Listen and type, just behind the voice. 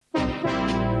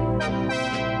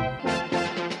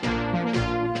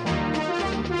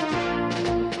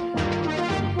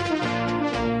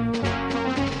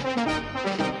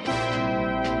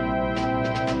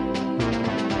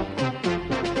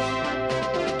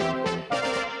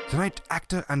Tonight,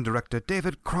 actor and director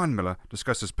David Cronmiller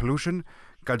discusses pollution,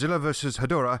 Godzilla vs.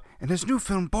 Hedorah, and his new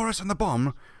film Boris and the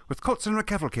Bomb with Cult Cinema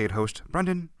Cavalcade host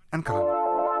Brendan and Colin.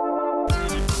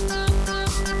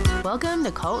 Welcome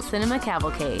to Cult Cinema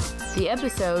Cavalcade. The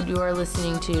episode you are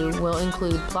listening to will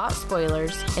include plot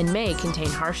spoilers and may contain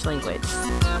harsh language.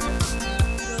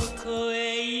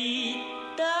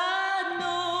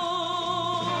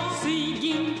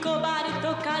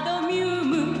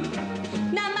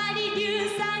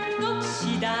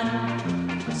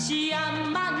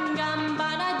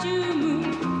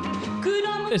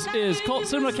 This is Cult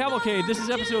Cinema Cavalcade. This is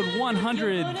episode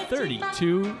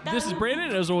 132. This is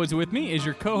Brandon. As always, with me is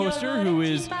your co-hoster, who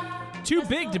is too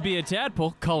big to be a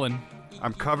tadpole, Cullen.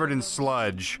 I'm covered in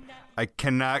sludge. I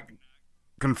cannot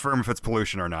confirm if it's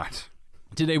pollution or not.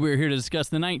 Today we're here to discuss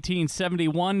the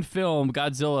 1971 film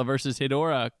Godzilla vs.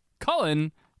 Hedorah.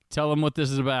 Cullen, tell them what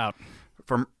this is about.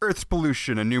 From Earth's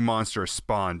pollution, a new monster is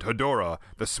spawned. Hedorah,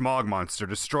 the smog monster,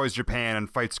 destroys Japan and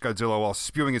fights Godzilla while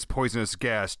spewing its poisonous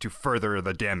gas to further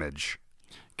the damage.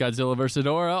 Godzilla vs.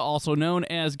 Hedorah, also known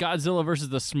as Godzilla vs.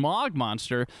 the Smog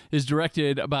Monster, is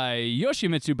directed by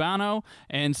Yoshimitsu Banno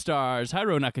and stars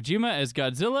Hiro Nakajima as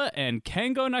Godzilla and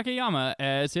Kengo Nakayama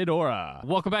as Hedorah.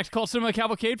 Welcome back to Cult Cinema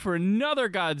Cavalcade for another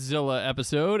Godzilla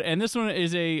episode, and this one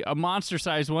is a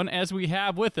monster-sized one, as we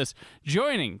have with us,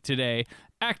 joining today,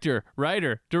 actor,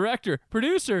 writer, director,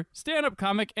 producer, stand-up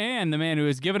comic, and the man who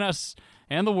has given us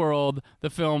and the world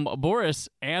the film Boris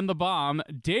and the Bomb,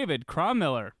 David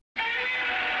Cronmiller.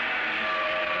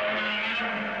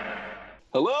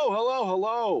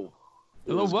 Hello.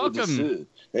 Welcome.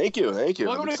 Thank you.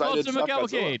 Welcome to Cult Cinema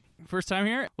Cavalcade. First time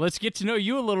here. Let's get to know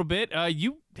you a little bit.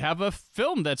 You have a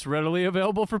film that's readily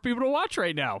available for people to watch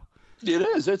right now. It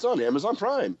is. It's on Amazon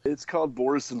Prime. It's called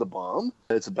Boris and the Bomb.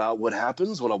 It's about what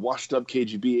happens when a washed-up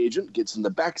KGB agent gets in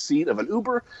the backseat of an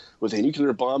Uber with a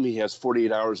nuclear bomb he has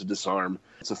 48 hours to disarm.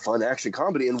 It's a fun action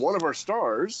comedy, and one of our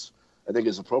stars, I think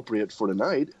is appropriate for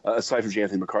tonight, aside from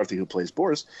Anthony McCarthy, who plays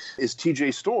Boris, is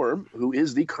TJ Storm, who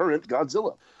is the current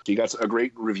Godzilla. He got a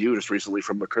great review just recently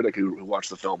from a critic who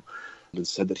watched the film and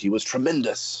said that he was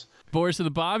tremendous. Boris and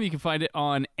the Bomb, you can find it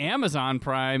on Amazon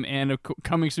Prime and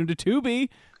coming soon to Tubi.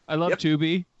 I love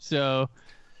Tubi, so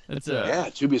that's yeah,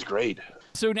 Tubi's great.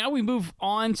 So now we move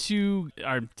on to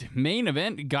our main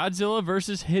event, Godzilla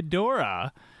vs.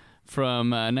 Hedorah from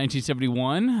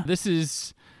 1971. This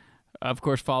is, of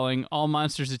course, following All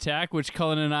Monsters Attack, which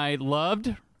Cullen and I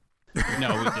loved.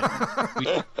 No, we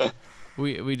didn't.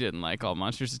 We didn't like All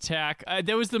Monsters Attack.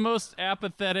 That was the most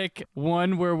apathetic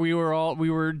one where we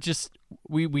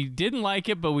didn't like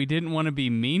it, but we didn't want to be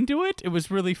mean to it. It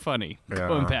was really funny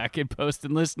going back and post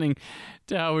and listening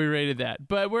to how we rated that.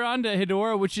 But we're on to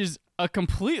Hedorah, which is a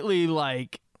completely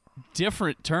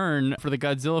different turn for the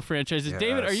Godzilla franchise. Yes.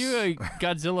 David, are you a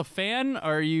Godzilla fan?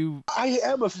 I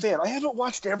am a fan. I haven't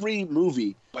watched every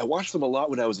movie. I watched them a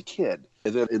lot when I was a kid.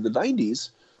 And then in the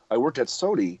 90s, I worked at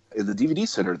Sony in the DVD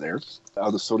center there,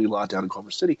 on the Sony lot down in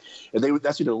Culver City. And they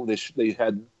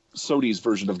had Sony's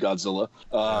version of Godzilla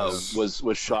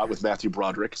was shot with Matthew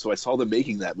Broderick. So I saw them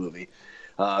making that movie.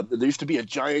 There used to be a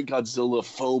giant Godzilla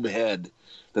foam head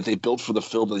that they built for the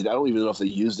film. I don't even know if they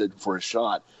used it for a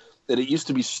shot. And it used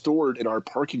to be stored in our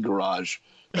parking garage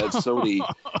at Sony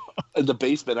in the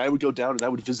basement. I would go down and I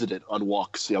would visit it on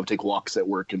walks. I would take walks at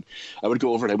work, and I would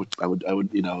go over and I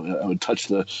would touch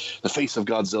the face of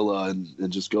Godzilla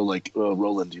and just go like, "Oh,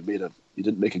 Roland, you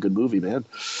didn't make a good movie, man."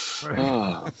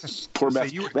 Right. Poor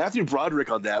Matthew Broderick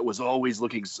on that was always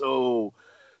looking so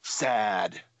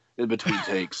sad in between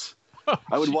takes.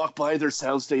 I would walk by their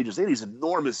sound stages. They had these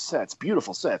enormous sets,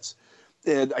 beautiful sets,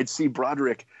 and I'd see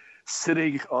Broderick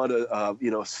sitting on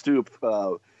a stoop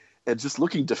and just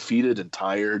looking defeated and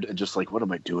tired and just like, what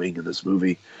am I doing in this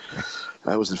movie?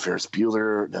 I was in Ferris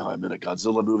Bueller. Now I'm in a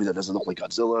Godzilla movie that doesn't look like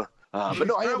Godzilla. But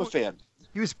no, I am a fan.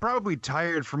 He was probably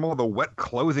tired from all the wet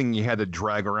clothing he had to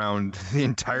drag around the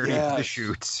entirety of the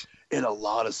shoots. And a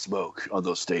lot of smoke on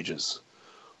those stages.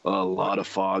 A lot of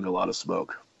fog, a lot of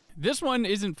smoke. This one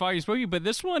isn't foggy smoky, but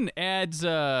this one adds,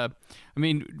 we'll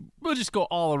just go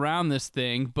all around this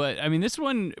thing, but, this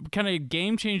one kind of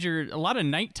game changer, a lot of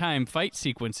nighttime fight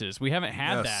sequences. We haven't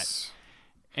had that.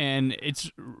 And it's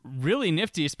really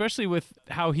nifty, especially with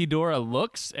how Hedorah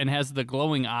looks and has the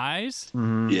glowing eyes.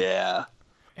 Mm-hmm. Yeah.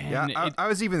 And I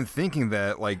was even thinking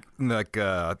that,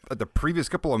 at the previous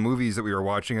couple of movies that we were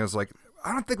watching, I was like,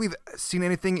 I don't think we've seen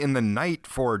anything in the night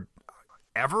for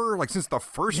ever, since the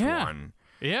first one.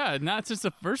 Yeah, not since the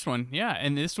first one. Yeah,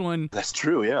 and this one... That's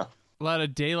true, yeah. A lot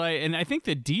of daylight, and I think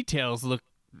the details look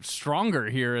stronger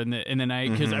here in the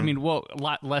night because I mean, a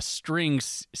lot less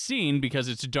strings seen because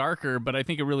it's darker, but I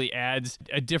think it really adds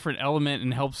a different element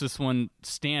and helps this one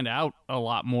stand out a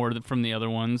lot more from the other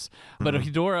ones. But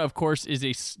Hedorah, of course, is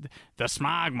the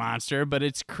smog monster, but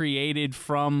it's created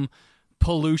from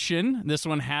pollution. This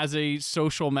one has a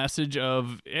social message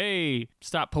of, hey,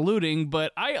 stop polluting,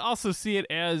 but I also see it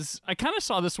as, I kind of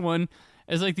saw this one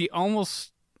as like the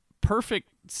almost perfect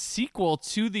sequel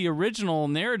to the original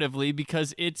narratively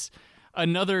because it's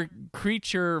another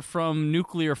creature from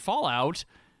nuclear fallout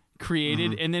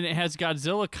created, and then it has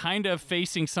Godzilla kind of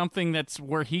facing something that's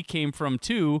where he came from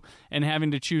too, and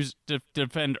having to choose to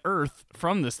defend Earth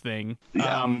from this thing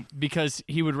because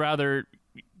he would rather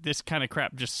this kind of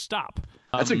crap just stop.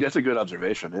 That's a good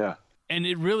observation, yeah. And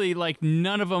it really, like,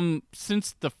 none of them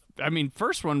since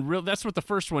first one, that's what the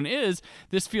first one is.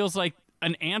 This feels like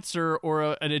an answer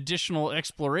or an additional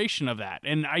exploration of that.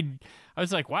 And I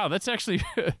was like, wow, that's actually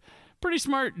pretty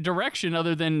smart direction,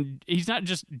 other than he's not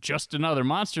just another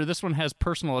monster. This one has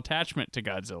personal attachment to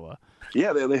Godzilla.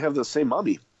 Yeah, they have the same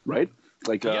mommy, right?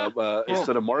 Like,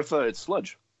 instead of Martha, it's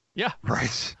Sludge. Yeah.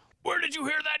 Right. Where did you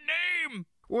hear that name?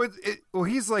 Well,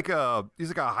 he's like a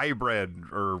hybrid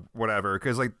or whatever,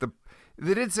 because like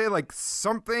they did say like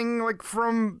something like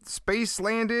from space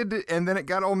landed, and then it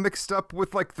got all mixed up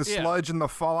with like the sludge and the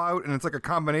fallout, and it's like a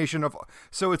combination of.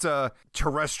 So it's a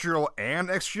terrestrial and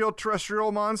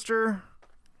extraterrestrial monster.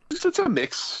 It's a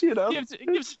mix, you know. It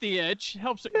gives it the edge,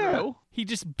 helps it grow. He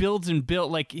just builds and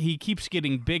builds, like he keeps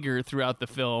getting bigger throughout the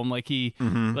film. Like he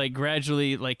like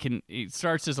gradually it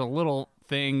starts as a little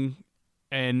thing,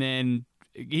 and then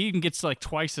he even gets like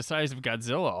twice the size of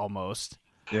Godzilla almost.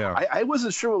 Yeah, I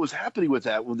wasn't sure what was happening with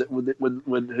that when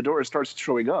Hedorah starts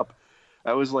showing up.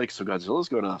 I was like, so Godzilla's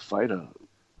going to fight a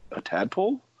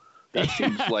tadpole? That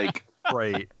seems like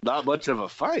not much of a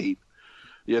fight.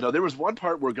 You know, there was one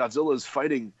part where Godzilla is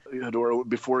fighting Hedorah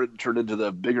before it turned into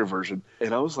the bigger version,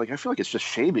 and I was like, I feel like it's just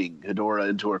shaming Hedorah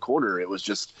into a corner. It was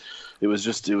just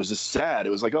sad. It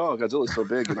was like, oh, Godzilla's so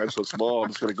big and I'm so small.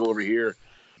 I'm just going to go over here.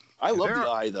 I love the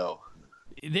eye though.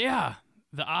 Yeah.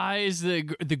 The eyes, the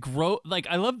like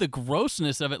I love the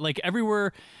grossness of it. Like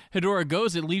everywhere Hedorah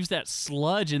goes, it leaves that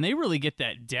sludge, and they really get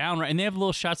that down right. And they have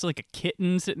little shots of like a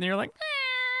kitten sitting there, like.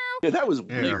 Meow. Yeah, that was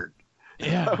weird.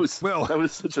 Yeah, that was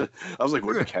such a. I was like,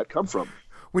 where did the cat come from?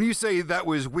 When you say that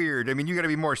was weird, I mean you got to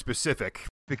be more specific,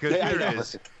 because here it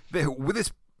is.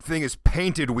 This thing is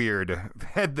painted weird,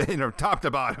 top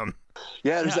to bottom.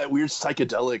 Yeah, there's that weird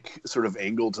psychedelic sort of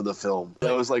angle to the film.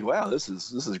 I was like, wow, this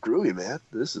is groovy, man.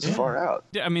 This is far out.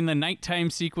 I mean, the nighttime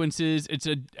sequences, it's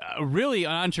a really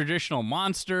non-traditional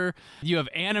monster. You have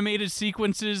animated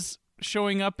sequences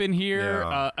showing up in here,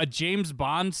 a James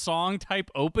Bond song type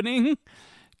opening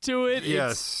to it.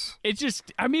 Yes. It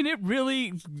just, I mean, it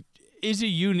really is a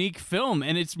unique film,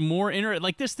 and it's more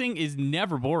like this thing is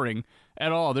never boring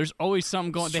at all. There's always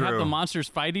something going. They have the monsters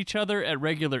fight each other at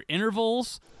regular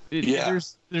intervals. They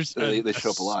show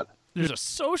up a lot. There's a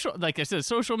social, like I said,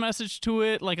 social message to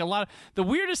it. Like a lot. The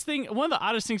weirdest thing, one of the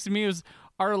oddest things to me was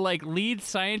our like lead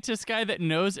scientist guy that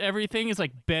knows everything is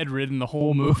like bedridden the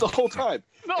whole movie. The whole time.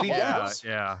 And he naps.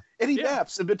 Yeah. And he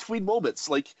naps in between moments.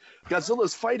 Like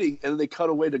Godzilla's fighting, and then they cut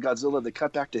away to Godzilla, and they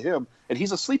cut back to him, and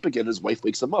he's asleep again. His wife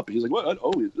wakes him up, and he's like, "What?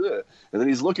 Oh," and then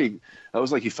he's looking. I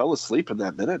was like, he fell asleep in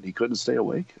that minute, and he couldn't stay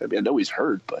awake. I mean, I know he's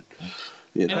hurt, but.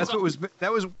 You know.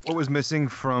 That was what was missing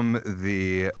from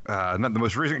the not the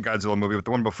most recent Godzilla movie, but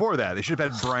the one before that. They should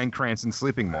have had Bryan Cranston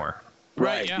sleeping more.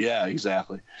 Right. Yeah,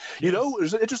 exactly. Yes. You know,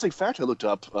 there's an interesting fact I looked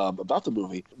up about the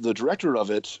movie. The director of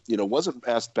it, wasn't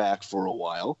asked back for a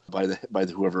while by the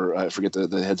whoever, I forget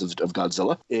the heads of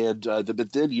Godzilla, and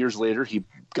but then years later he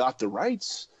got the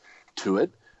rights to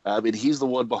it. And he's the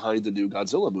one behind the new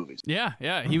Godzilla movies. Yeah.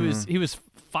 He was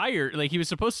fired. Like he was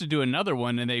supposed to do another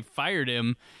one, and they fired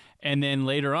him. And then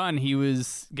later on, he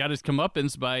got his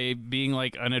comeuppance by being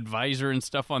like an advisor and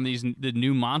stuff on the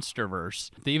new MonsterVerse.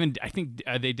 They even, I think,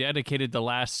 they dedicated the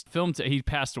last film to. He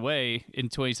passed away in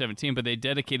 2017, but they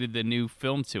dedicated the new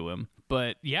film to him.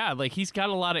 But yeah, like he's got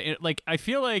a lot of like. I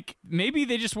feel like maybe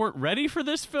they just weren't ready for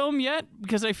this film yet,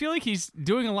 because I feel like he's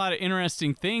doing a lot of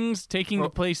interesting things, taking the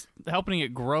place, helping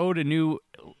it grow to new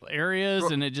areas,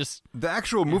 and it just the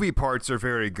actual movie parts are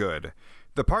very good.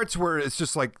 The parts where it's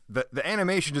just like the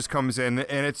animation just comes in,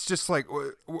 and it's just like,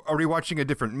 are we watching a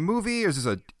different movie? Is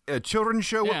this a children's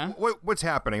show? Yeah. What's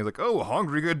happening? It's like, oh,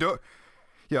 Hungry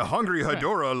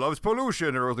Hedorah loves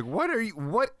pollution. Or like,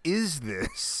 what is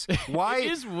this? Why?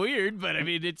 It is weird, but I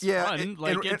mean, it's fun.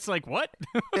 It's like, what?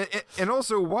 and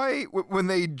also, why, when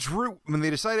they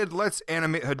decided, let's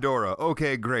animate Hedorah,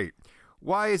 okay, great.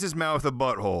 Why is his mouth a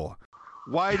butthole?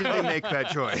 Why did they make that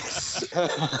choice?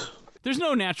 There's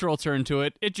no natural turn to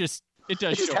it. It just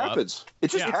show happens. up.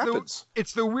 It just Yeah. happens.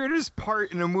 It's the weirdest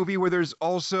part in a movie where there's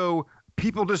also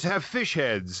people just have fish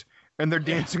heads and they're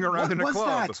dancing around in a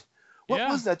club. That? What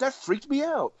was that? That freaked me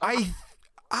out.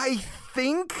 I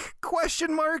think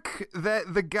question mark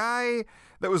that the guy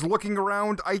that was looking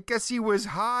around, I guess he was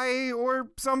high or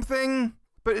something.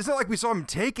 But it's not like we saw him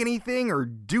take anything or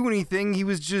do anything. He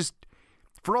was just,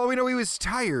 for all we know, he was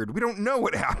tired. We don't know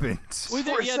what happened. For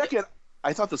a second,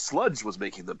 I thought the sludge was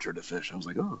making them turn to fish. I was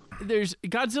like, oh. There's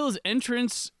Godzilla's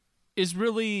entrance is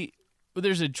really,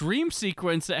 there's a dream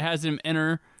sequence that has him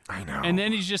enter. I know. And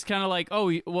then he's just kind of like,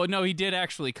 oh, well, no, he did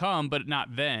actually come, but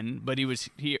not then. But he was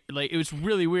here. Like, it was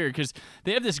really weird because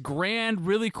they have this grand,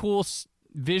 really cool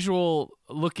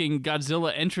visual-looking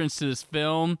Godzilla entrance to this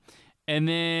film. And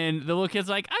then the little kid's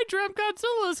like, I dreamt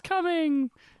Godzilla's coming.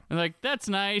 And like, that's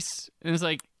nice. And it's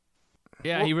like,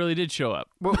 yeah, well, he really did show up.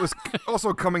 What was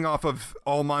also coming off of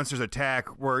All Monsters Attack,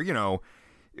 where, you know,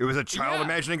 it was a child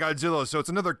imagining Godzilla, so it's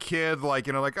another kid, like,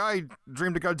 you know, like, I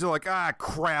dreamed of Godzilla, like,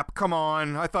 crap, come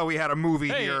on, I thought we had a movie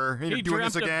here. He doing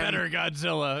dreamt this again. a better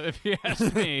Godzilla, if you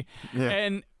ask me.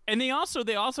 And they also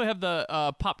have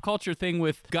the pop culture thing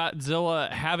with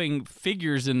Godzilla having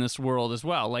figures in this world as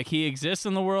well. Like, he exists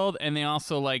in the world, and they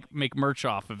also, like, make merch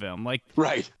off of him. Like,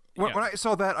 right. When I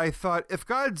saw that, I thought, if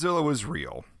Godzilla was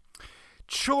real,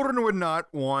 children would not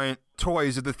want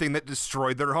toys of the thing that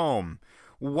destroyed their home.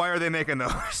 Why are they making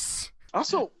those?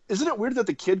 Also, isn't it weird that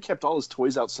the kid kept all his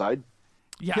toys outside?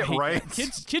 Yeah, right.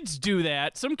 Kids do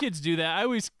that. Some kids do that. I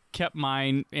always kept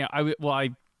mine. You know,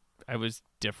 I was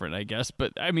different, I guess.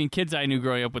 But, I mean, kids I knew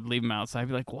growing up would leave them outside. I'd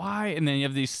be like, why? And then you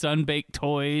have these sun-baked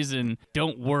toys and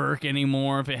don't work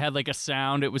anymore. If it had, like, a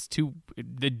sound, it was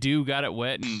the dew got it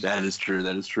wet. And that is true.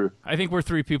 That is true. I think we're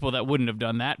three people that wouldn't have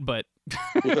done that, but...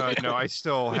 No, I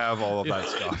still have all of that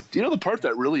stuff. Do you know the part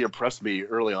that really impressed me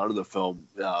early on in the film,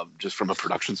 just from a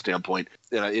production standpoint?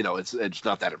 And you know, it's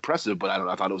not that impressive, but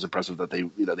I thought it was impressive that they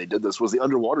did this. Was the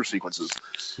underwater sequences?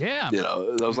 Yeah. You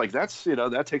know, I was like, that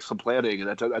takes some planning, and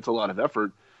that's a lot of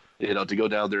effort. You know, to go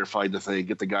down there, find the thing,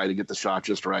 get the guy to get the shot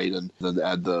just right, and then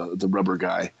add the rubber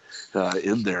guy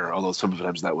in there. Although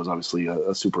sometimes that was obviously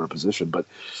a superimposition, but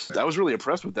I was really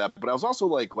impressed with that. But I was also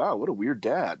like, wow, what a weird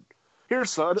dad. Here,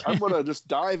 son, I'm going to just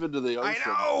dive into the ocean. I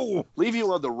know! Leave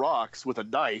you on the rocks with a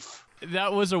knife.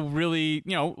 That was a really,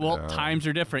 times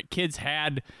are different. Kids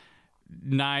had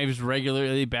knives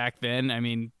regularly back then. I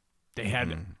mean, they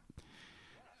had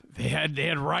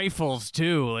rifles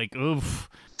too. Like, oof.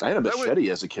 I had a machete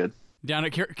as a kid. Down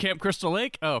at Camp Crystal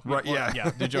Lake? Oh, right,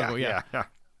 yeah, the jungle, yeah.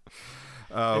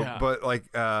 But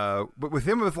but with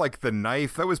him with like the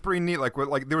knife, that was pretty neat. Like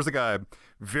there was like a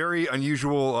very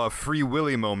unusual Free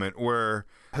Willy moment where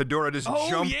Hedorah just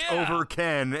jumped over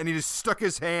Ken and he just stuck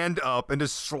his hand up and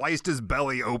just sliced his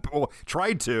belly open. Well,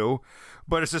 tried to,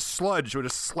 but it's just sludge. So it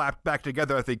just slapped back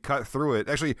together as they cut through it.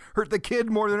 Actually hurt the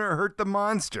kid more than it hurt the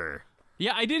monster.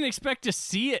 Yeah, I didn't expect to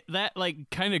see it, that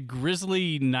like kind of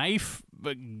grisly knife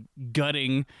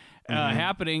gutting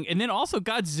happening. And then also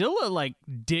Godzilla like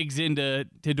digs into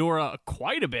Hedorah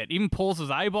quite a bit, even pulls his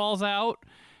eyeballs out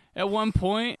at one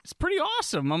point. It's pretty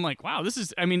awesome. I'm like, wow,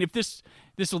 if this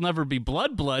will never be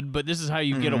blood, but this is how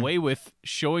you get away with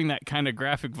showing that kind of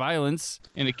graphic violence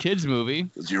in a kid's movie.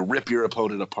 You rip your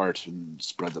opponent apart and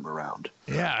spread them around.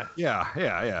 Yeah.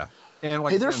 And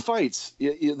like, their fights.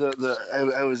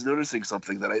 I was noticing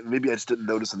something that maybe I just didn't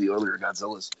notice in the earlier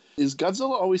Godzillas. Is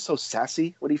Godzilla always so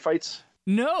sassy when he fights?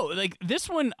 No, like this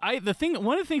one. One of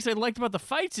the things I liked about the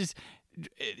fights is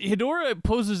Hedorah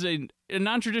poses a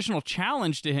non-traditional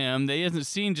challenge to him that he hasn't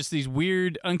seen, just these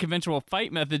weird, unconventional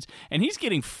fight methods, and he's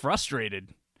getting frustrated,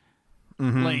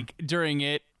 like during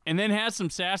it. And then has some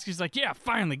sass. He's like, "Yeah,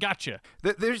 finally, gotcha."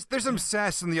 There's some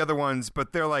sass in the other ones,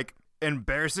 but they're like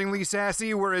embarrassingly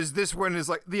sassy, whereas this one is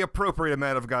like the appropriate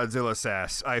amount of Godzilla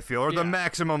sass, I feel, or the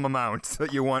maximum amount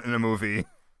that you want in a movie.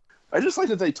 I just like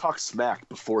that they talk smack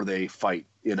before they fight.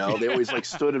 You know, they always like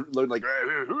stood and like,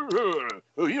 and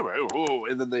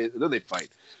then they fight.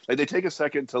 Like they take a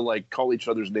second to like call each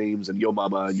other's names and yo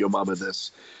mama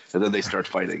this, and then they start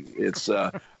fighting. It's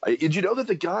did you know that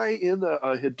the guy in the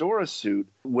Hedorah suit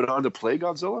went on to play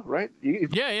Godzilla? Right?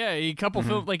 Yeah. A couple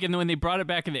films like, and when they brought it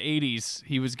back in the '80s,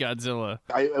 he was Godzilla.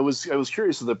 I was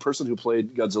curious if the person who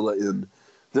played Godzilla in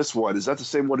this one, is that the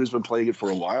same one who's been playing it for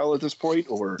a while at this point,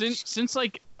 or since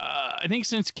like I think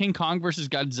since King Kong versus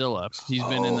Godzilla, he's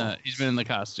been in the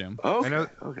costume. Oh, I know.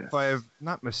 Okay. If I'm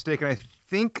not mistaken, I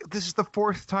think this is the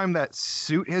fourth time that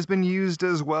suit has been used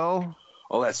as well.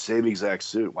 Oh, that same exact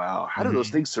suit. Wow, how do those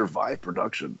things survive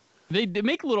production? They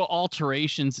make little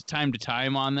alterations time to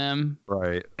time on them.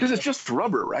 Right. Because it's just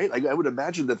rubber, right? Like, I would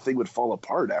imagine that thing would fall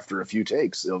apart after a few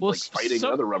takes of like fighting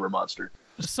another rubber monster.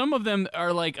 Some of them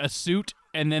are like a suit,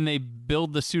 and then they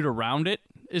build the suit around it.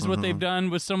 Is what they've done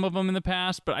with some of them in the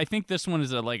past. But I think this one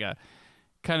is like a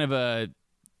kind of a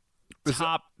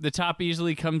top. The top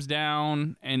easily comes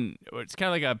down, and it's kind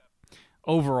of like a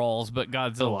overalls, but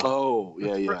Godzilla. Oh,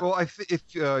 yeah. Well, if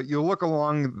you look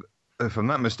along, if I'm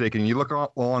not mistaken, you look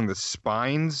along the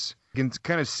spines, you can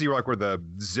kind of see like where the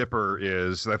zipper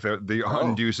is, like the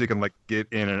undo, so you can like get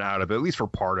in and out of it, at least for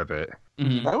part of it.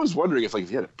 Mm-hmm. I was wondering if like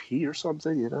if you had to pee or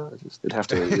something, you know, it'd have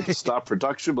to stop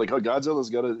production. Like, oh,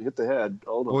 Godzilla's got to hit the head.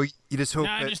 Hold on. Well, you just hope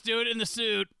Nah, that just do it in the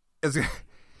suit. it's-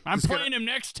 I'm Just playing him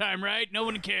next time, right? No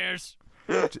one cares.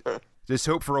 just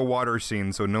hope for a water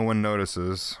scene so no one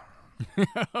notices.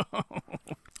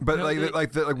 But No,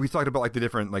 like we talked about like the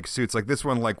different like suits. Like this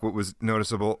one, like what was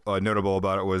notable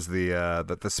about it was the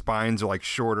that the spines are like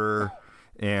shorter.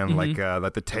 And like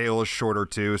the tail is shorter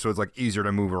too, so it's like easier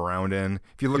to move around in.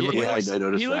 If you look, Yeah, I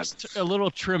noticed he that. looks a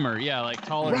little trimmer, yeah, like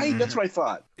taller. Right, that's what I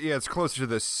thought. yeah, it's closer to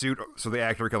the suit, so the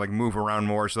actor can like move around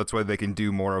more. So that's why they can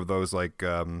do more of those like,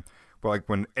 well, like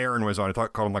when Aaron was on, I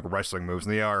called them like wrestling moves,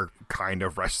 and they are kind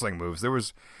of wrestling moves. There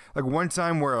was like one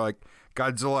time where like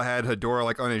Godzilla had Hedorah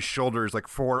like on his shoulders like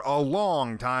for a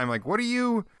long time. Like, are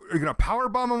you gonna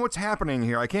powerbomb him? What's happening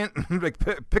here? I can't like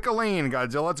pick a lane,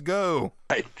 Godzilla. Let's go.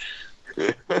 Right.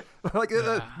 Like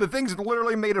the thing's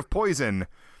literally made of poison.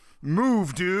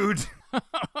 Move, dude.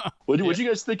 What do you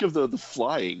guys think of the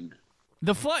flying?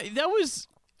 The fly that was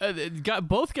got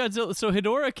both Godzilla. So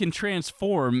Hedorah can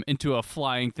transform into a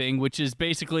flying thing, which is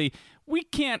basically we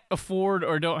can't afford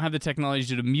or don't have the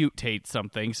technology to mutate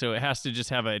something, so it has to just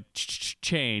have a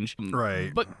change.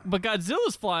 Right. But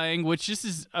Godzilla's flying, which this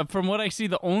is from what I see,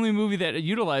 the only movie that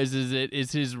utilizes it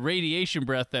is his radiation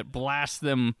breath that blasts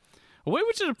them away,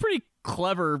 which is a pretty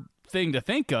clever thing to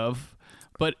think of.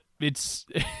 But it's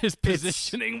his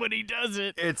positioning when he does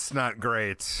it. It's not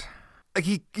great. Like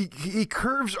he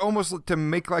curves almost to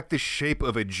make like the shape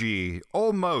of a G,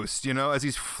 almost, you know, as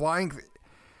he's flying.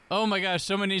 Oh my gosh,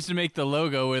 someone needs to make the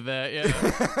logo with that.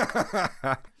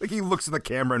 Yeah. Like he looks at the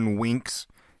camera and winks.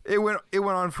 It went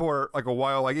on for like a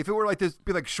while. Like if it were like this,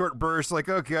 be like short bursts. Like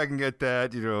okay, I can get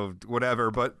that, you know, whatever.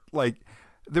 But like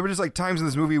there were just like times in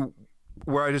this movie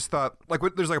where I just thought, like,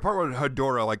 there's like a part where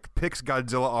Hedorah like picks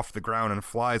Godzilla off the ground and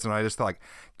flies, and I just thought, like,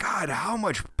 God, how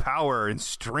much power and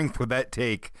strength would that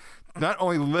take? Not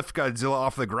only lift Godzilla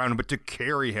off the ground, but to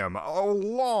carry him a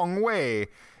long way.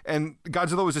 And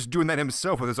Godzilla was just doing that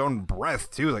himself with his own breath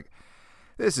too. Like,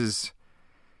 this is.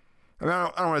 I mean,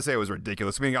 I don't want to say it was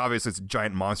ridiculous. I mean, obviously it's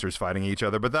giant monsters fighting each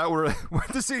other, but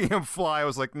to see him fly, I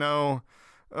was like, no,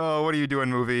 oh, what are you doing,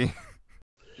 movie?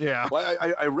 Yeah. Well,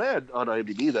 I read on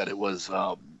IMDb that it was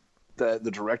that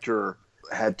the director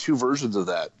had two versions of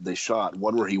that they shot,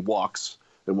 one where he walks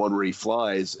and one where he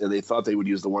flies, and they thought they would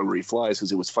use the one where he flies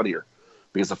because it was funnier,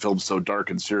 because the film's so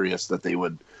dark and serious that they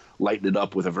would lighten it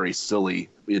up with a very silly,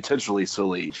 intentionally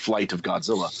silly flight of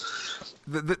Godzilla.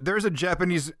 There's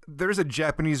a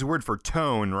Japanese word for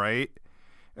tone, right?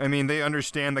 I mean, they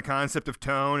understand the concept of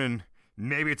tone, and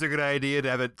maybe it's a good idea to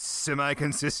have it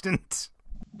semi-consistent.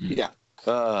 Yeah.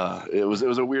 It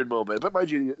was a weird moment, but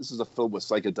mind you, this is a film with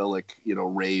psychedelic, you know,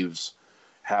 raves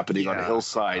happening on a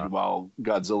hillside while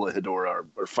Godzilla and Hedorah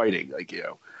are fighting. Like, you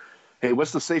know, hey,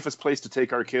 what's the safest place to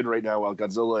take our kid right now while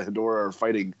Godzilla and Hedorah are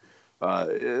fighting?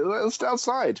 Let's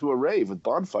outside to a rave with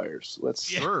bonfires.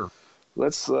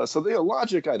 So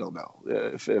logic, I don't know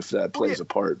if that plays a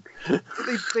part.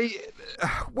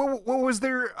 What was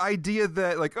their idea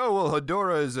that like, oh well,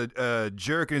 Hedorah is a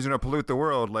jerk and he's gonna pollute the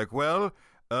world? Like, well.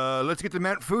 Let's get to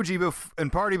Mount Fuji and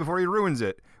party before he ruins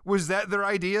it. Was that their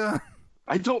idea?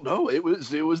 I don't know. It was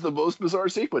the most bizarre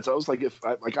sequence. I was like,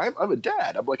 I'm a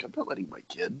dad. I'm like, I'm not letting my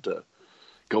kid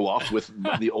go off with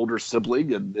the older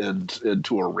sibling and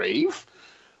to a rave.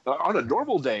 On a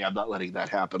normal day, I'm not letting that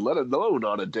happen, let alone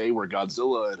on a day where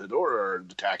Godzilla and Hedorah are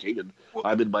attacking and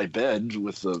I'm in my bed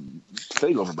with the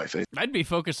thing over my face. I'd be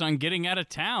focused on getting out of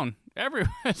town.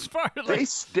 As far as they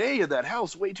stay in that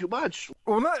house way too much.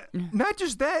 Well, not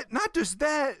just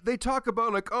that. They talk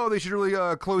about like, oh, they should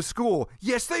really close school.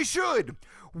 Yes, they should.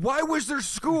 Why was there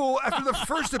school after the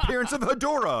first appearance of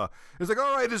Hedorah? It's like,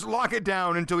 all right, just lock it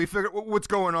down until we figure out what's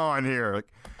going on here. Like,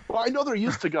 well, I know they're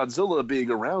used to Godzilla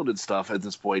being around and stuff at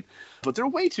this point, but they're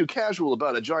way too casual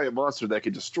about a giant monster that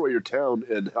can destroy your town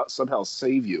and somehow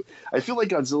save you. I feel like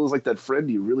Godzilla's like that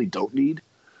friend you really don't need.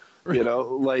 You know,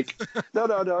 like no.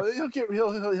 He'll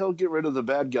get rid of the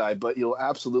bad guy, but he'll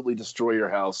absolutely destroy your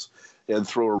house and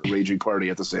throw a raging party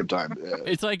at the same time.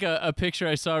 It's like a picture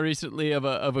I saw recently of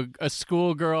a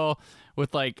schoolgirl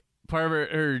with like part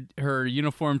of her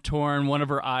uniform torn, one of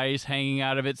her eyes hanging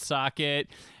out of its socket,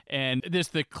 and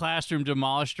the classroom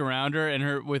demolished around her, and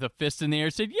her with a fist in the air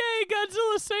said, "Yay,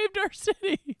 Godzilla saved our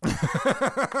city!"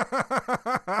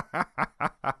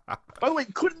 By the way,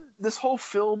 couldn't this whole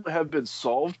film have been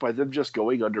solved by them just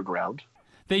going underground?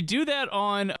 They do that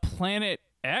on Planet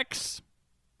X.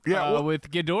 Yeah,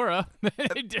 with Ghidorah.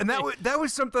 And that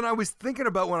was something I was thinking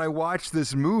about when I watched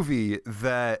this movie,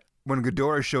 that when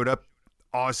Ghidorah showed up,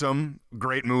 awesome,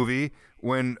 great movie.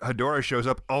 When Hedorah shows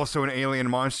up, also an alien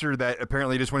monster that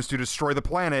apparently just wants to destroy the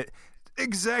planet,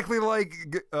 exactly like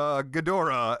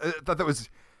Ghidorah. I thought that was,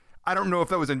 I don't know if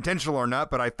that was intentional or not,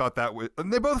 but I thought that was,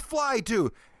 and they both fly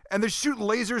too, and they shoot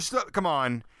laser stuff. Come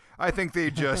on, I think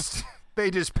they just... They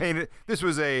just painted. This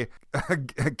was a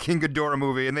King Ghidorah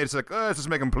movie, and they just like, let's just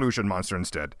make him pollution monster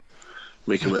instead.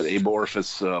 Make him an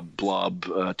amorphous blob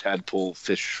tadpole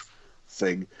fish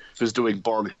thing who's doing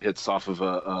bong hits off of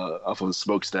a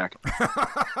smokestack.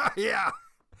 Yeah,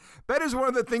 that is one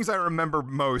of the things I remember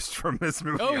most from this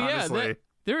movie. Oh honestly. yeah,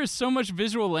 there is so much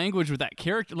visual language with that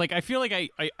character. Like I feel like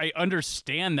I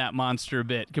understand that monster a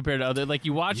bit compared to other. Like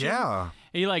you watch him,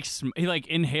 he like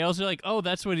inhales. You're like, oh,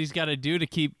 that's what he's got to do to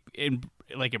keep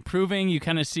improving. You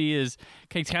kind of see he's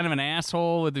kind of an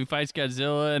asshole when he fights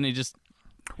Godzilla, and he just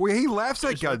he laughs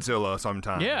at Godzilla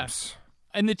sometimes. Yeah.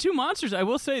 And the two monsters, I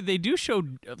will say, they do show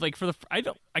like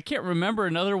I can't remember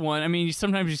another one. I mean,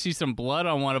 sometimes you see some blood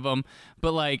on one of them,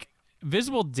 but like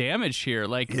visible damage here.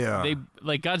 Like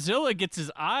Godzilla gets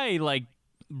his eye like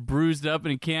bruised up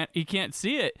and he can't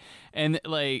see it, and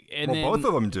then both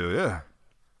of them do, yeah.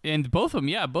 And both of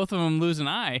them lose an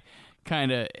eye,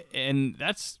 kind of, and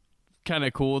that's kind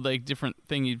of cool. Like different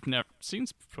thing you've never seen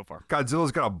so far.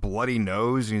 Godzilla's got a bloody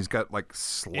nose, and he's got like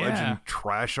sludge and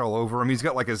trash all over him. He's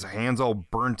got like his hands all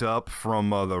burnt up from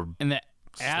the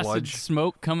acid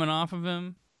smoke coming off of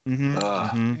him.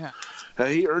 Mm-hmm. Yeah.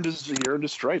 He earned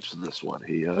his stripes in this one.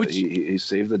 He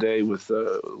saved the day with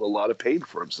a lot of pain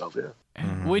for himself. Yeah.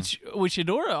 Mm-hmm. Which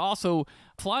Hedorah also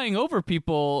flying over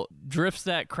people drifts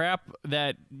that crap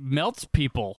that melts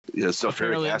people. Yeah,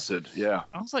 sulfuric acid. Yeah.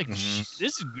 I was like,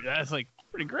 that's like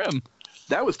pretty grim.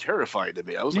 That was terrifying to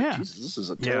me. I was like, Jesus, this is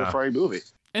a terrifying movie.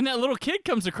 And that little kid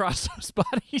comes across those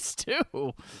bodies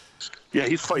too. Yeah,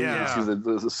 he's fighting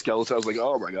the skeleton. I was like,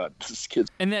 oh my god, this kid.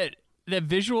 And that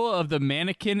visual of the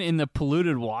mannequin in the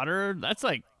polluted water,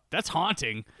 that's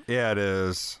haunting. Yeah, it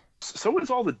is. So is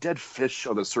all the dead fish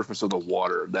on the surface of the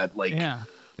water that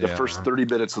the first 30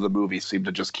 minutes of the movie seemed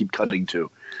to just keep cutting to.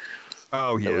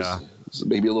 Oh yeah. It was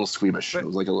maybe a little squeamish. It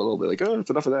was like a little bit like, oh, it's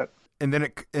enough of that. And then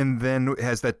it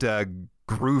has that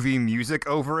groovy music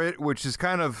over it, which is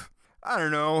kind of, I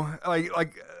don't know,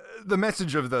 like the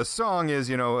message of the song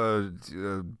is,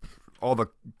 all the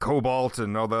cobalt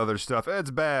and all the other stuff.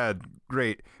 It's bad,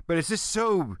 great, but it's just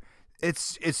so,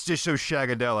 it's just so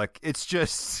shagadelic. It's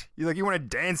just you want to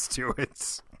dance to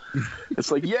it.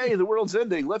 It's like, yay, the world's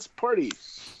ending. Let's party.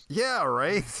 Yeah,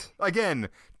 right. Again,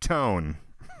 tone.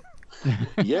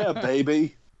 Yeah,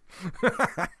 baby.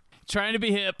 Trying to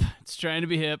be hip. It's trying to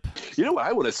be hip. You know what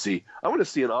I want to see? I want to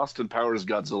see an Austin Powers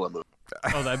Godzilla movie.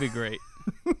 Oh, that'd be great.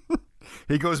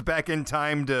 He goes back in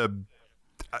time to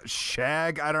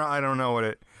shag. I don't know what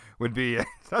it would be.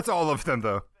 That's all of them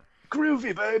though.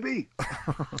 Groovy, baby.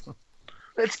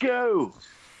 Let's go.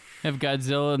 Have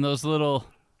Godzilla and those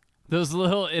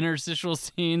little interstitial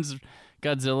scenes.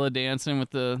 Godzilla dancing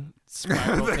with the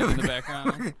spiral thing in the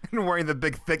background. And wearing the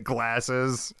big thick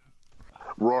glasses.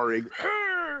 Roaring.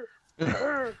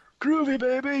 Groovy,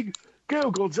 baby.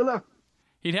 Go, Godzilla.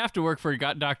 He'd have to work for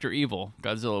Dr. Evil.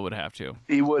 Godzilla would have to.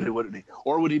 He would, wouldn't he?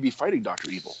 Or would he be fighting Dr.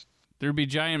 Evil? There'd be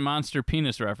giant monster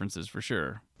penis references for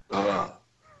sure. Yeah,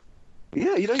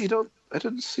 I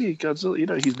didn't see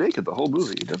Godzilla. He's naked the whole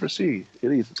movie. You never see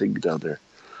anything down there.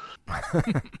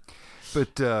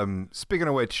 But speaking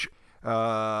of which,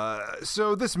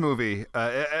 so this movie,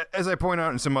 as I point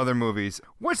out in some other movies,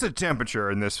 what's the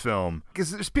temperature in this film? Because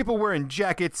there's people wearing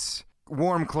jackets,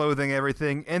 warm clothing,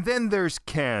 everything, and then there's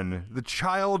Ken,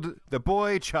 the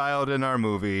boy child in our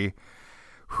movie,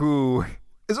 who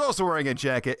is also wearing a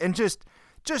jacket and just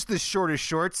the shortest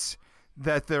shorts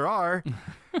that there are.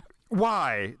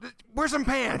 Why? Wear some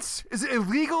pants. Is it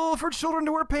illegal for children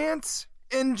to wear pants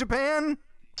in Japan?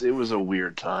 It was a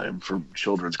weird time for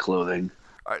children's clothing.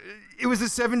 It was the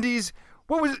 70s.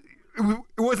 What was it?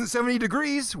 It wasn't 70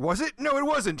 degrees, was it? No, it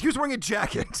wasn't. He was wearing a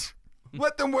jacket.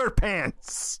 Let them wear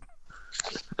pants.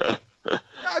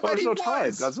 There's no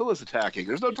time. Godzilla's attacking.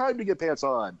 There's no time to get pants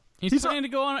on. He's planning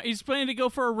to go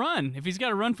for a run. If he's got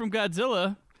to run from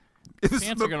Godzilla,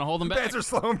 pants are going to hold him back. Pants are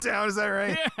slow him down. Is that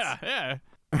right? Yeah.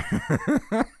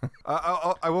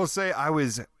 I will say I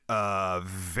was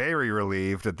very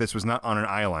relieved that this was not on an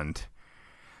island.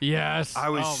 Yes. I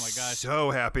was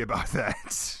so happy about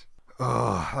that.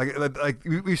 Oh, like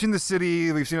we've seen the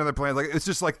city, we've seen other planets. Like it's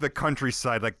just like the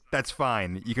countryside. Like that's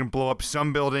fine. You can blow up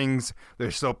some buildings.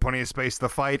 There's still plenty of space to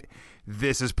fight.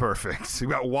 This is perfect. We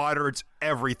got water. It's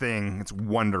everything. It's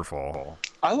wonderful.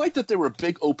 I like that there were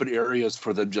big open areas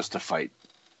for them just to fight.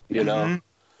 You know,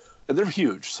 and they're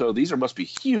huge. So these must be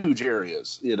huge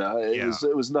areas. You know,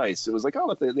 it was nice. It was like,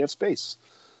 oh, they have space.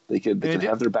 They can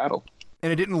have their battle.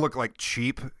 And it didn't look like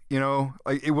cheap. You know,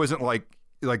 like it wasn't like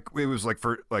it was like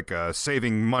for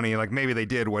saving money. Like maybe they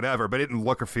did whatever, but it didn't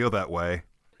look or feel that way.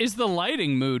 Is the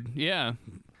lighting mood? Yeah.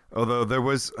 Although there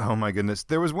was, oh my goodness,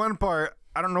 there was one part.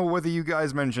 I don't know whether you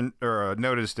guys mentioned or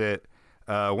noticed it.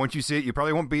 Once you see it, you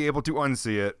probably won't be able to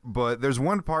unsee it. But there's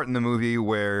one part in the movie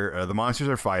where the monsters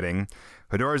are fighting.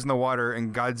 Hedorah's in the water,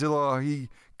 and Godzilla, he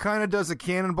kind of does a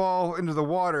cannonball into the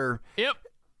water. Yep.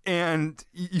 And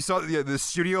you saw the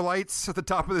studio lights at the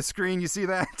top of the screen. You see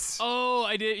that? Oh,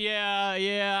 I did.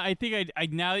 Yeah. I think I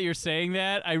now that you're saying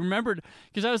that, I remembered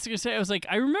because I was going to say,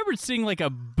 I remembered seeing like a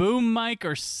boom mic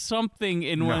or something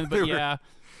in one. But yeah,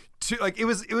 it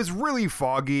was really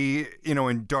foggy,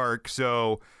 and dark.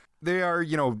 So they are,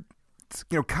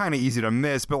 kind of easy to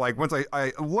miss. But like once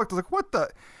I looked, I was like, what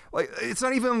the? Like it's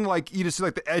not even like you just see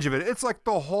like the edge of it. It's like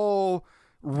the whole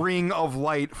ring of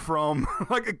light from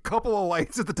like a couple of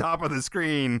lights at the top of the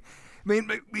screen. I mean,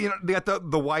 they got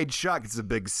the wide shot. It's a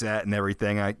big set and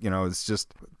everything. It's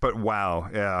just, but wow,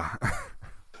 yeah.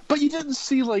 But you didn't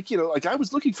see like I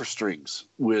was looking for strings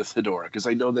with Hedorah because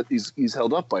I know that he's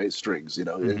held up by strings. And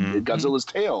Godzilla's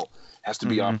tail has to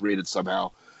be operated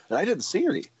somehow, and I didn't see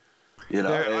any.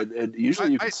 And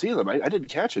usually you can see them. I didn't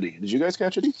catch any. Did you guys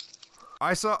catch any?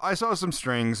 I saw some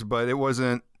strings, but it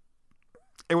wasn't.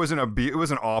 It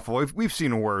wasn't awful. We've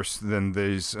seen worse than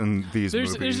these in these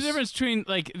movies. There's a difference between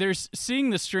like there's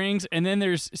seeing the strings and then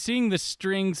there's seeing the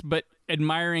strings but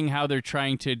admiring how they're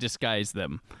trying to disguise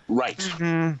them. Right.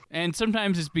 Mm-hmm. And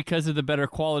sometimes it's because of the better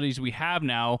qualities we have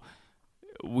now,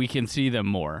 we can see them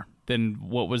more than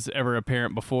what was ever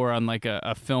apparent before on like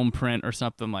a film print or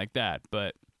something like that.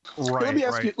 But let me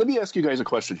ask you guys a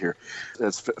question here,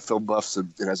 as film buffs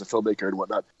and as a filmmaker and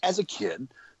whatnot. As a kid,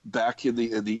 back in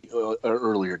the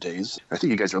earlier days, I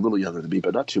think you guys are a little younger than me,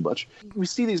 but not too much. We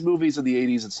see these movies in the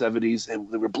 80s and 70s, and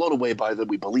we're blown away by them.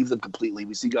 We believe them completely.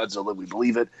 We see Godzilla, we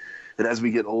believe it. And as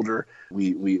we get older,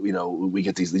 we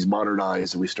get these modern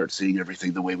eyes, and we start seeing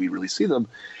everything the way we really see them.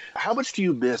 How much do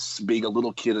you miss being a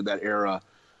little kid in that era,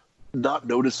 not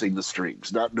noticing the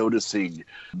strings, not noticing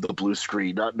the blue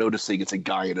screen, not noticing it's a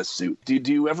guy in a suit? Do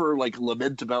you ever like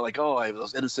lament about like, oh, I have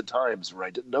those innocent times where I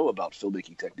didn't know about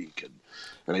filmmaking technique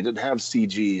and I didn't have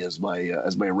CG as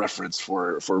my reference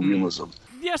for realism?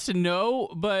 Yes and no,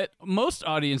 but most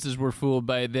audiences were fooled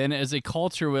by it then. As a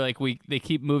culture, they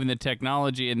keep moving the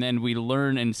technology, and then we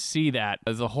learn and see that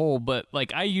as a whole. But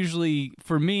like I give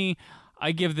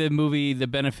the movie the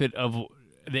benefit of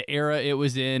the era it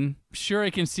was in. Sure, I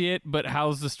can see it, but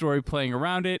how's the story playing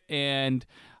around it? And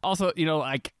also,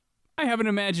 like I have an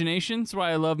imagination. That's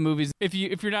why I love movies. If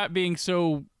you're not being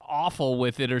so awful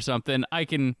with it or something, I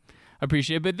can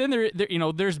appreciate it. But then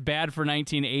there's bad for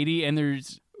 1980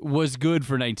 and was good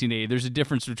for 1980. There's a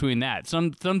difference between that.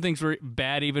 Some things were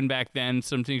bad even back then.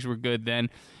 Some things were good then.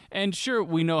 And sure,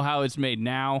 we know how it's made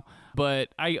now, but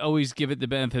I always give it the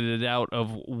benefit of the doubt of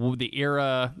the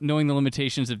era, knowing the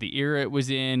limitations of the era it was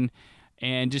in,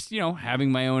 and just,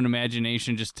 having my own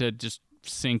imagination just to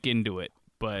sink into it.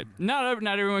 But not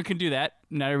everyone can do that.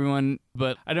 Not everyone,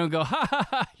 but I don't go, ha, ha,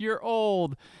 ha, you're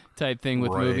old type thing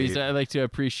with movies. I like to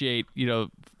appreciate,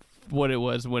 what it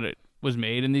was when it was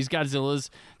made. And these Godzillas,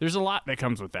 there's a lot that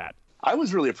comes with that. I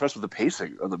was really impressed with the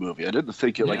pacing of the movie. I didn't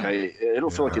think I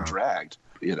don't feel like it dragged.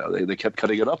 They kept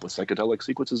cutting it up with psychedelic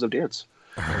sequences of dance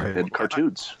and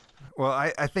cartoons. Well,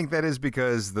 I think that is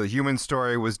because the human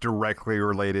story was directly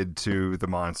related to the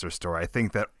monster story. I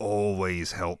think that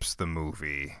always helps the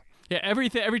movie. Yeah, every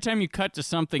time you cut to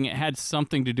something, it had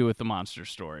something to do with the monster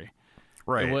story.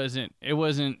 Right. It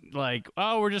wasn't like,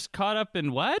 oh, we're just caught up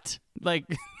in what? Like,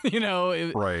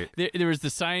 right. There was the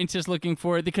scientist looking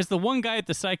for it, because the one guy at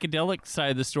the psychedelic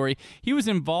side of the story, he was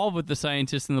involved with the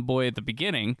scientist and the boy at the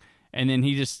beginning, and then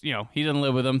he just, he doesn't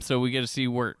live with them, so we get to see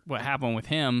what happened with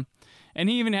him. And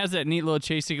he even has that neat little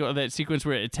that sequence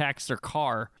where it attacks their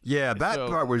car. Yeah, that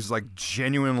part was like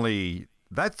genuinely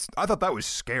I thought that was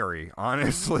scary,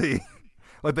 honestly.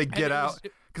 Like they get out.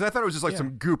 Because I thought it was just like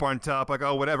some goop on top, like,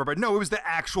 oh, whatever. But no, it was the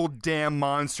actual damn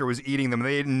monster was eating them.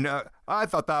 They didn't. I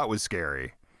thought that was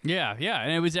scary. Yeah,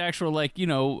 and it was actual, like,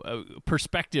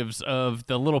 perspectives of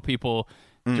the little people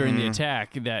during the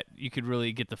attack that you could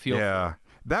really get the feel for.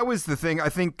 That was the thing. I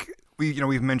think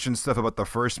we've mentioned stuff about the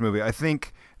first movie. I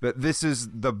think that this is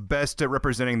the best at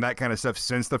representing that kind of stuff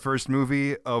since the first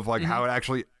movie of like how it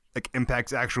actually like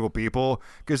impacts actual people,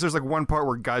 because there's like one part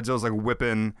where Godzilla's like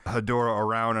whipping Hedorah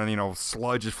around and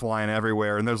sludge is flying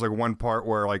everywhere, and there's like one part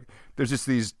where like there's just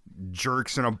these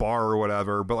jerks in a bar or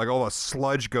whatever, but like all the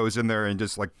sludge goes in there and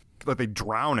just like they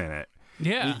drown in it.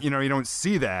 You don't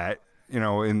see that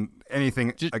in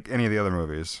anything like any of the other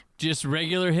movies. Just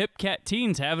regular hip cat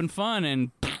teens having fun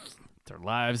and their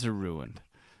lives are ruined.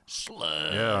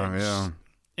 Sludge. Yeah.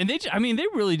 And they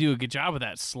really do a good job with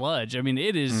that sludge. I mean,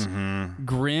 it is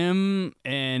grim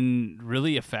and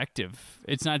really effective.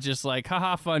 It's not just like,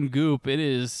 haha, fun goop. It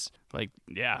is like,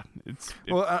 it's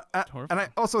and I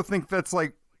also think that's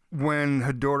like when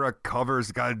Hedorah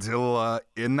covers Godzilla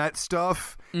in that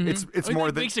stuff. It's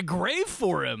more that makes a grave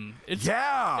for him.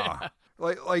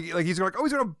 Like he's like, oh,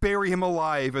 he's gonna bury him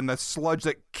alive in the sludge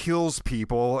that kills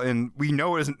people, and we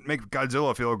know it doesn't make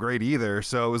Godzilla feel great either.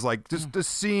 So it was like just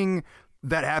seeing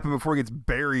that happen before he gets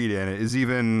buried in it is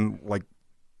even like,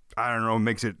 I don't know,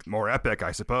 makes it more epic,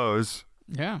 I suppose.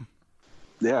 Yeah,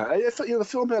 I thought the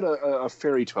film had a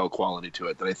fairy tale quality to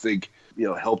it that I think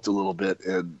helped a little bit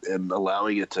in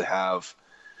allowing it to have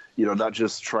not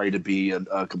just try to be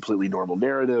a completely normal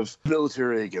narrative,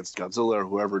 military against Godzilla or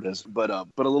whoever it is, but a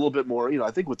little bit more.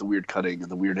 I think with the weird cutting and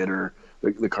the weird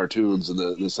the cartoons and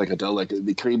the psychedelic, it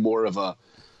became more of a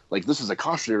like, this is a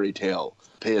cautionary tale.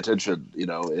 Pay attention,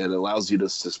 and it allows you to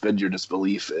suspend your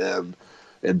disbelief and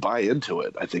buy into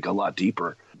it. I think a lot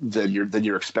deeper than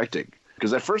you're expecting.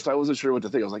 Because at first I wasn't sure what to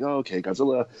think. I was like, oh, okay,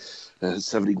 Godzilla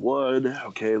 71.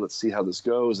 Okay, let's see how this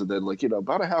goes. And then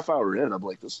about a half hour in, I'm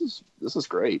like, this is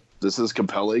great. This is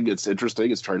compelling. It's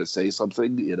interesting. It's trying to say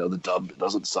something. The dub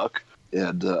doesn't suck.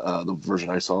 And the version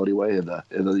I saw anyway. And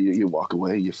then you walk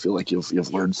away. You feel like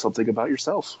you've learned something about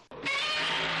yourself.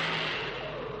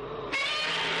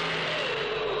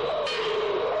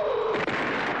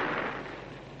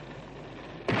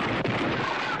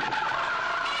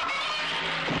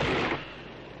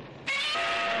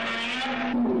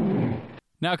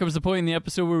 Now comes the point in the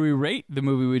episode where we rate the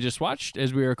movie we just watched.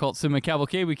 As we are Cult Cinema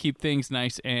Cavalcade, we keep things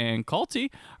nice and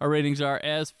culty. Our ratings are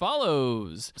as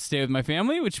follows. Stay with my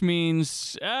family, which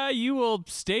means you will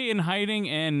stay in hiding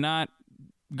and not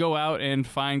go out and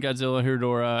find Godzilla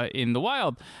Hedorah in the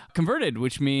wild. Converted,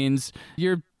 which means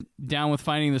you're down with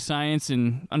finding the science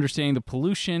and understanding the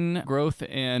pollution, growth,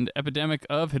 and epidemic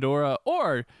of Hedorah.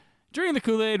 Or drinking the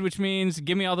Kool-Aid, which means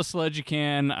give me all the sludge you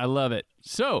can. I love it.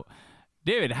 So,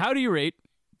 David, how do you rate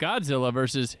Godzilla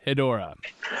versus Hedorah?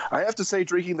 I have to say,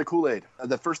 drinking the Kool-Aid.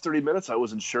 The first 30 minutes, I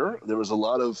wasn't sure. There was a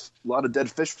lot of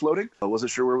dead fish floating. I wasn't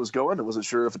sure where it was going. I wasn't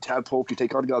sure if a tadpole could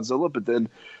take on Godzilla, but then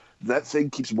that thing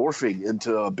keeps morphing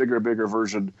into a bigger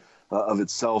version of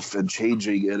itself and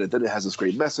changing, and then it has this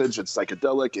great message. It's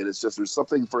psychedelic, and it's just, there's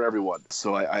something for everyone.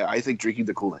 So I think drinking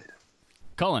the Kool-Aid.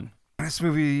 Cullen. This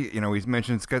movie, we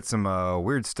mentioned it's got some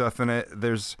weird stuff in it.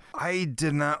 I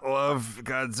did not love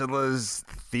Godzilla's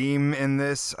theme in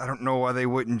this. I don't know why they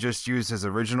wouldn't just use his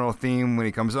original theme when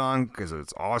he comes on, because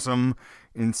it's awesome.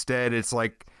 Instead, it's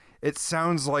like, it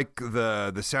sounds like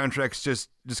the soundtrack's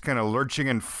just kind of lurching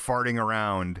and farting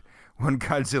around when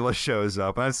Godzilla shows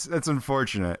up. That's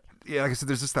unfortunate. Yeah, like I said,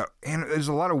 there's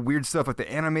a lot of weird stuff, like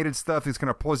the animated stuff is kind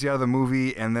of pulls you out of the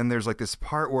movie, and then there's like this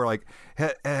part where like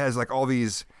it has like all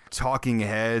these talking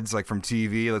heads like from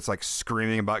TV that's like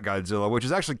screaming about Godzilla, which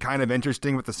is actually kind of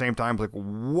interesting, but at the same time, like,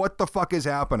 what the fuck is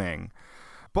happening?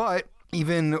 But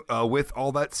even with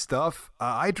all that stuff,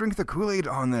 I drink the Kool-Aid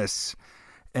on this.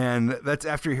 And that's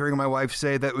after hearing my wife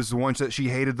say that was the ones that she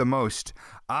hated the most.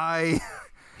 I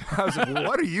was like,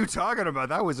 what are you talking about?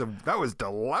 That was a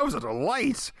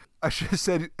delight. I should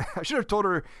have told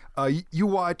her, you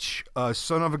watch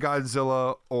Son of a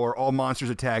Godzilla or All Monsters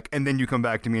Attack, and then you come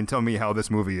back to me and tell me how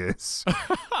this movie is.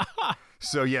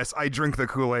 So yes, I drink the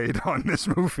Kool-Aid on this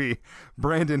movie.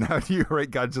 Brandon, how do you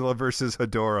rate Godzilla versus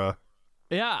Hedorah?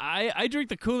 Yeah, I drink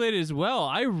the Kool-Aid as well.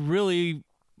 I really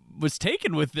was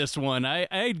taken with this one.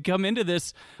 I'd come into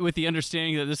this with the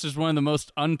understanding that this is one of the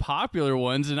most unpopular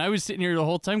ones, and I was sitting here the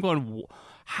whole time going,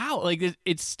 how? Like,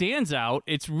 it stands out.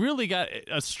 It's really got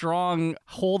a strong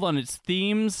hold on its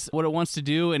themes, what it wants to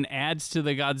do, and adds to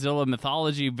the Godzilla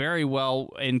mythology very well,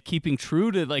 and keeping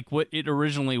true to like what it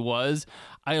originally was.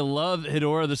 I love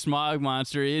Hedorah the Smog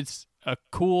Monster. It's a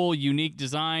cool, unique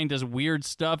design, does weird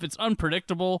stuff. It's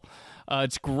unpredictable.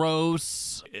 It's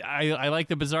gross. I like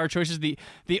the bizarre choices. The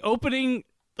opening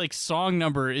song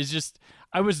number is just,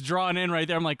 I was drawn in right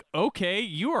there. I'm like, okay,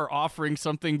 you are offering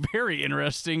something very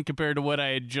interesting compared to what I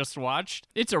had just watched.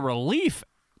 It's a relief.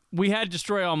 We had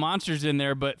Destroy All Monsters in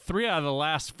there, but 3 out of the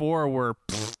last 4 were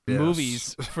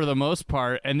movies for the most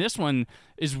part. And this one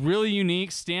is really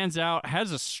unique, stands out,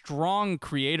 has a strong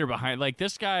creator behind.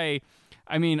 This guy,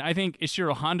 I mean, I think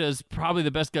Ishiro Honda is probably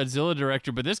the best Godzilla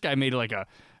director, but this guy made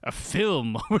a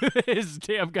film with his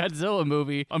damn Godzilla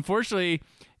movie. Unfortunately,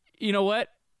 you know what?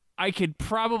 I could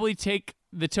probably take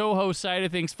the Toho side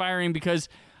of things firing because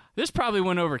this probably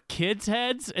went over kids'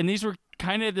 heads, and these were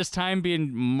kind of at this time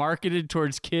being marketed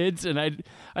towards kids, and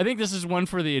I think this is one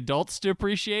for the adults to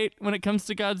appreciate when it comes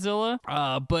to Godzilla.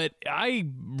 But I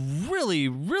really,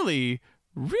 really,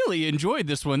 really enjoyed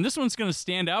this one. This one's going to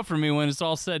stand out for me when it's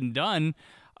all said and done.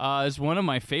 It's one of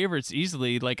my favorites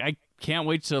easily. I can't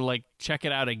wait to check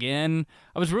it out again.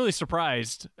 I was really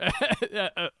surprised.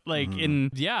 I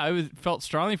felt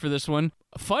strongly for this one.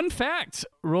 Fun fact,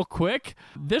 real quick,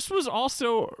 this was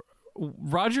also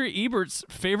Roger Ebert's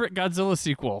favorite Godzilla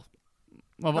sequel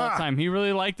of all time. He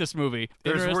really liked this movie.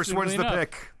 There's worse ones to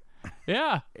pick.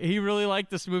 Yeah, he really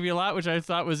liked this movie a lot, which I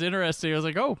thought was interesting. I was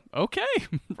like, oh, okay.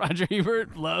 Roger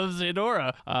Ebert loves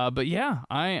Edora. But yeah,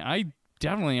 I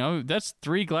definitely, that's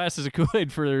 3 glasses of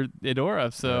Kool-Aid for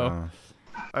Edora. So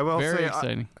I will very say,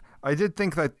 exciting. I did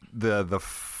think that the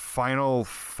final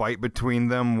fight between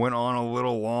them went on a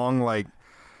little long.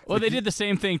 Well, they did the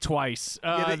same thing twice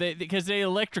because they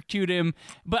electrocute him.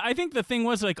 But I think the thing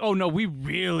was oh, no, we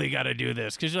really got to do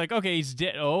this. Because you're like, okay, he's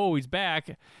dead. Oh, he's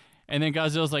back. And then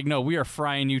Godzilla's like, no, we are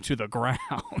frying you to the ground.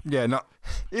 Yeah, no,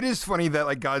 it is funny that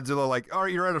Godzilla, all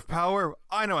right, you're out of power.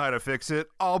 I know how to fix it.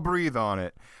 I'll breathe on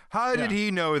it. How did he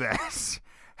know that?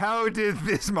 How did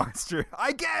this monster?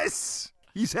 I guess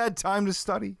he's had time to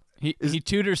study. He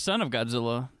tutors Son of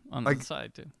Godzilla on the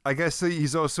side, too. I guess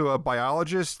he's also a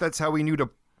biologist. That's how he knew to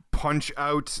punch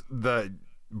out the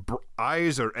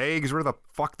eyes or eggs, where the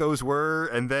fuck those were,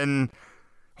 and then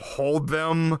hold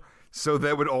them so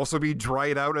that would also be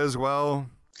dried out as well.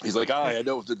 He's like, I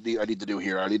know what I need to do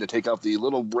here. I need to take out the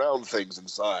little brown things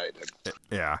inside.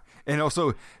 Yeah. And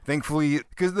also, thankfully,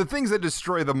 because the things that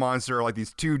destroy the monster are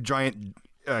these 2 giant,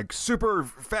 super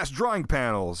fast drawing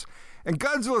panels. And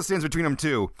Godzilla stands between them,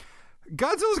 too.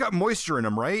 Godzilla's got moisture in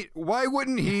him, right? Why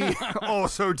wouldn't he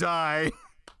also die?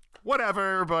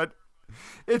 Whatever, but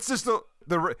it's just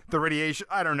the radiation.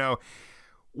 I don't know.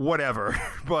 Whatever.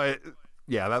 But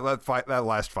yeah, that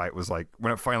last fight was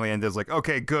when it finally ended, it's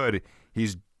okay, good.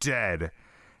 He's dead.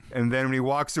 And then when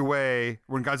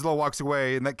Godzilla walks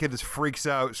away and that kid just freaks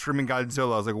out, screaming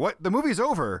Godzilla, I was like, what? The movie's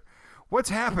over. What's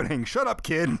happening? Shut up,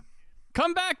 kid.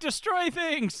 Come back, destroy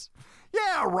things.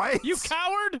 Yeah, right. You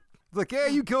coward. Yeah,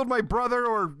 you killed my brother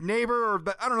or neighbor or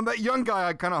that young guy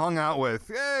I kind of hung out with.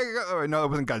 No, it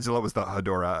wasn't Godzilla. It was the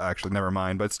Hedorah, actually. Never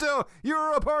mind. But still, you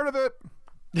were a part of it.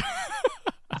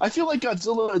 I feel like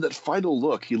Godzilla, in that final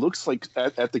look, he looks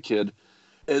at the kid,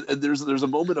 and there's a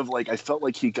moment of I felt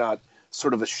like he got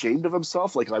sort of ashamed of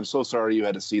himself. I'm so sorry you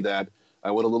had to see that.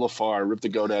 I went a little far, ripped the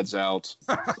gonads out.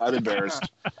 I'm embarrassed.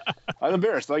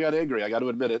 I got angry. I got to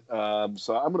admit it.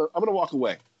 So I'm gonna walk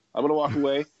away.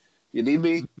 You need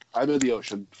me? I'm in the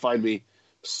ocean. Find me.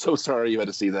 So sorry you had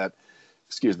to see that.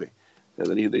 Excuse me. And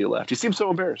then he laughed. He seemed so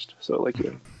embarrassed. So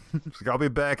I'll be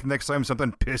back next time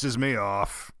something pisses me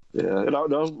off. Yeah, and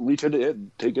I'll reach into it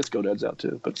and take its gonads out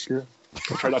too. But yeah,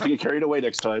 I'll try not to get carried away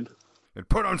next time. And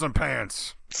put on some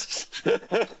pants.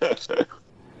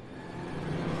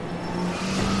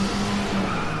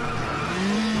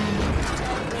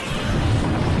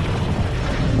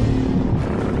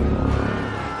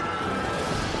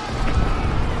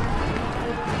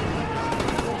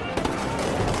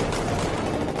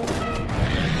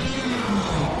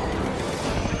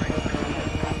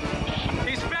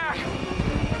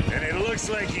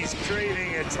 Like he's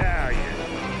craving Italian.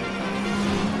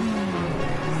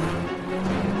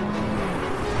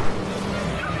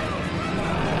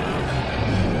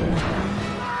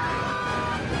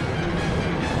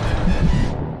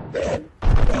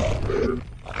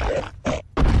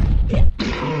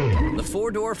 The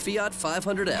 4-door Fiat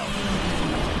 500L.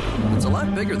 It's a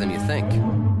lot bigger than you think.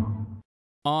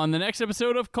 On the next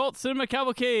episode of Cult Cinema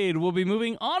Cavalcade, we'll be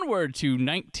moving onward to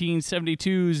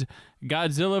 1972's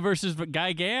Godzilla vs.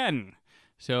 Gigan,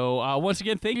 So once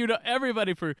again, thank you to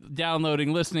everybody for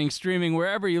downloading, listening, streaming,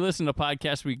 wherever you listen to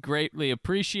podcasts. We greatly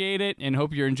appreciate it and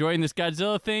hope you're enjoying this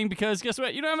Godzilla thing because guess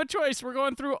what? You don't have a choice. We're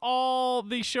going through all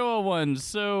the Showa ones.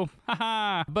 So,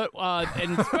 haha. But,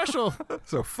 and special...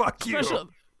 So fuck you.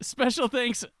 Special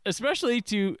thanks, especially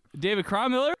to David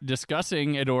Cromiller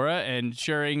discussing Edora and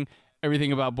sharing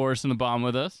everything about Boris and the Bomb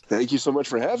with us. Thank you so much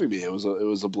for having me. It was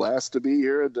a blast to be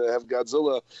here and to have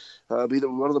Godzilla be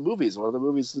one of the movies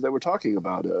that we're talking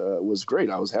about. Was great.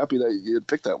 I was happy that you had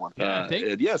picked that one.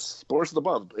 And yes, Boris and the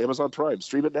Bomb, Amazon Prime,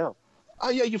 stream it now.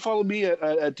 Yeah, you follow me at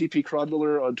DP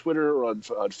Cromiller on Twitter or on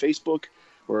Facebook.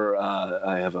 Where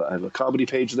I have a comedy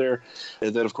page there,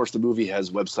 and then of course the movie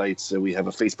has websites, and we have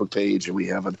a Facebook page, and we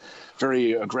have a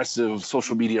very aggressive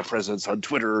social media presence on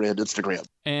Twitter and Instagram.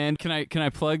 And can I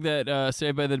plug that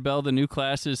Saved by the Bell, the new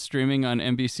class is streaming on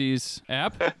NBC's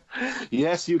app?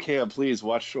 Yes, you can. Please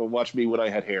watch me when I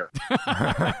had hair.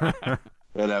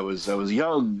 And I was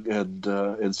young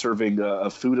and serving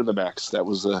food in the max. That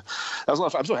was a lot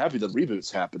of fun. I'm so happy that the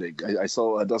reboot's happening. I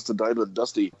saw Dustin Diamond,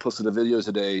 Dusty, posted a video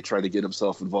today trying to get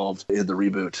himself involved in the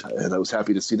reboot, and I was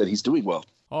happy to see that he's doing well.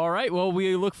 All right, well,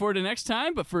 we look forward to next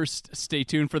time, but first, stay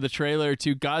tuned for the trailer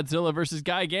to Godzilla vs.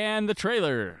 Gigan, the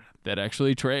trailer that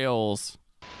actually trails.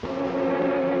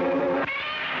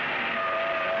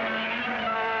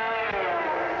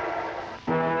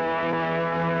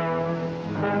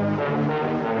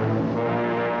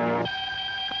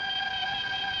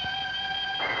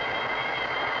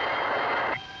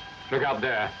 Look out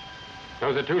there.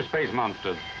 Those are two space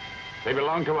monsters. They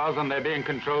belong to us, and they're being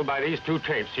controlled by these two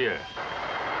tapes here.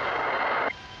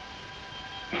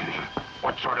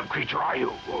 What sort of creature are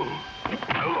you?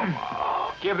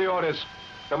 Give the orders.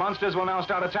 The monsters will now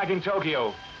start attacking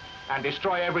Tokyo and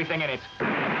destroy everything in it.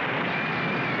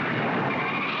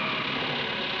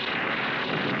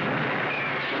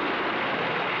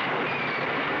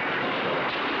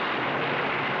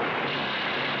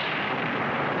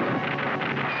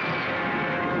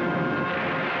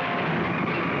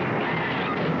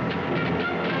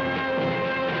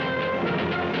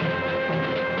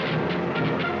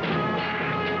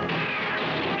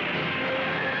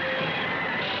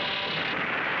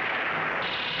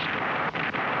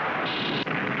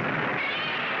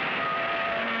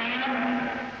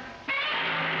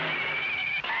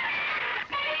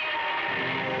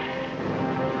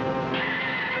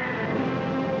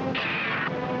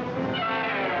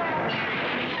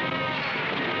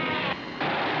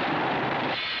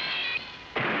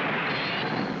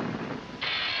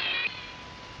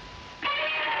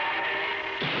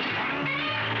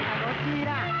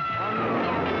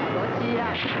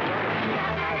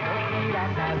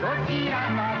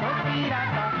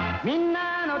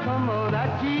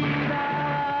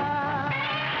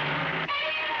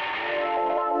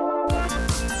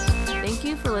 Thank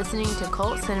you for listening to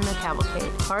Cult Cinema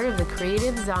Cavalcade, part of the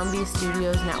Creative Zombie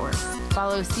Studios Network.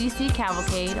 Follow CC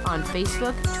Cavalcade on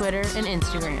Facebook, Twitter, and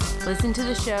Instagram. Listen to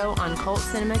the show on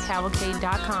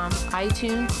CultCinemaCavalcade.com,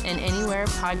 iTunes, and anywhere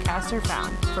podcasts are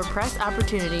found. For press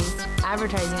opportunities,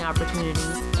 advertising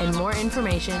opportunities, and more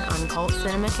information on Cult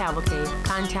Cinema Cavalcade,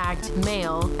 contact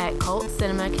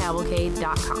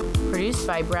mail@CultCinemaCavalcade.com. Produced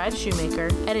by Brad Shoemaker,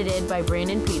 edited by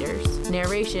Brandon Peters,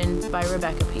 narration by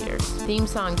Rebecca Peters. Theme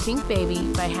song Pink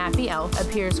Baby by Happy Elf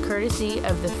appears courtesy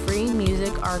of the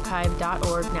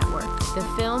freemusicarchive.org network. The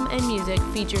film and music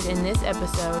featured in this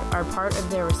episode are part of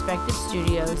their respective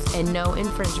studios, and no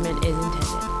infringement is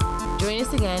intended. Join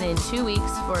us again in 2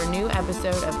 weeks for a new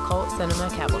episode of Cult Cinema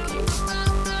Cavalcade.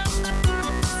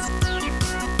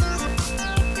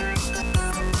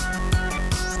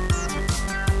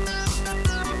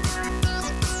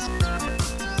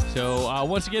 So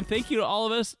once again, thank you to all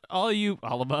of us.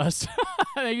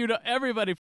 Thank you to everybody